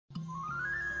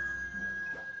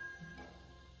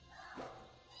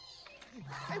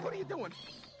Hey, what are you doing?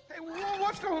 Hey,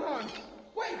 what's going on?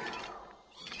 Wait!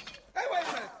 Hey, wait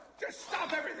a minute! Just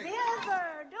stop everything!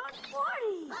 Silver, don't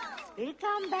worry. We'll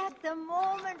come back the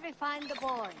moment we find the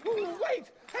boy. Ooh,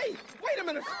 wait! Hey, wait a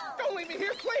minute! Don't leave me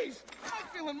here, please! I'm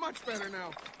feeling much better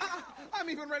now. I'm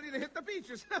even ready to hit the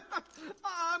beaches.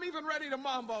 I'm even ready to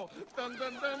mambo. Dun,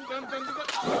 dun, dun, dun, dun, dun, dun.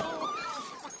 Oh.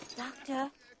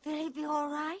 Doctor, will he be all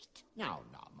right? Now,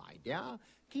 my dear,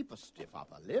 keep a stiff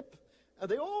upper lip.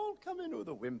 They all come in with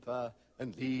a whimper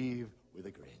and leave with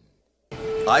a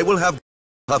grin. I will have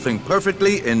puffing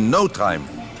perfectly in no time.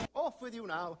 Off with you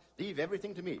now. Leave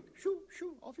everything to me. Shoo,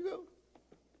 shoo, off you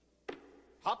go.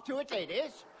 Hop to it,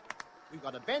 ladies. We've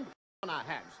got a bend on our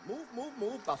hands. Move.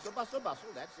 Bustle.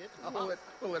 That's it.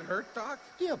 Will it hurt, Doc?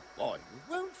 Dear boy, you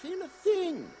won't feel a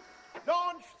thing.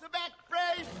 Launch the back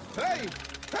brace. Hey,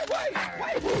 wait!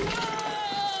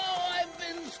 Oh, I've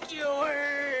been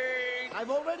skewered. I've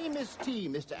already missed tea,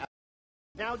 Mr.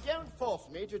 Now, don't force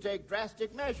me to take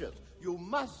drastic measures. You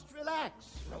must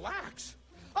relax. Relax?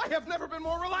 I have never been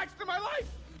more relaxed in my life.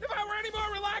 If I were any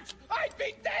more relaxed, I'd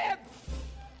be dead.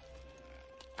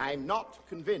 I'm not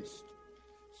convinced.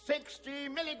 60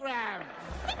 milligrams.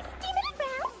 60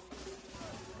 milligrams?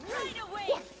 Right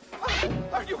away.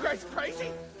 What? Are you guys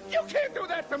crazy? You can't do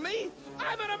that to me.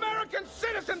 I'm an American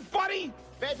citizen, buddy.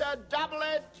 Better double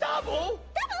it. Double?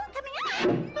 Double coming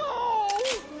up. No!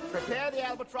 Prepare the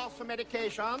albatross for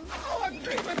medication. Oh, I'm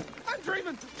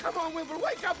dreaming. Come on, Wimble.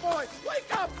 Wake up, boy.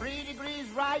 Wake up. 3 degrees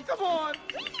right. Come on.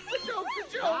 Good joke.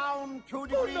 Down 2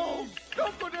 degrees. Oh, no.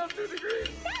 Don't go down 2 degrees.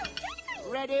 No, 2 degrees.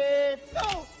 Ready?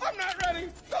 No, I'm not ready.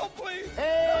 No, please.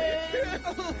 Hey. No, you can't.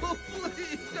 Oh,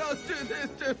 please don't do this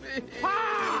to me.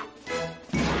 Ha!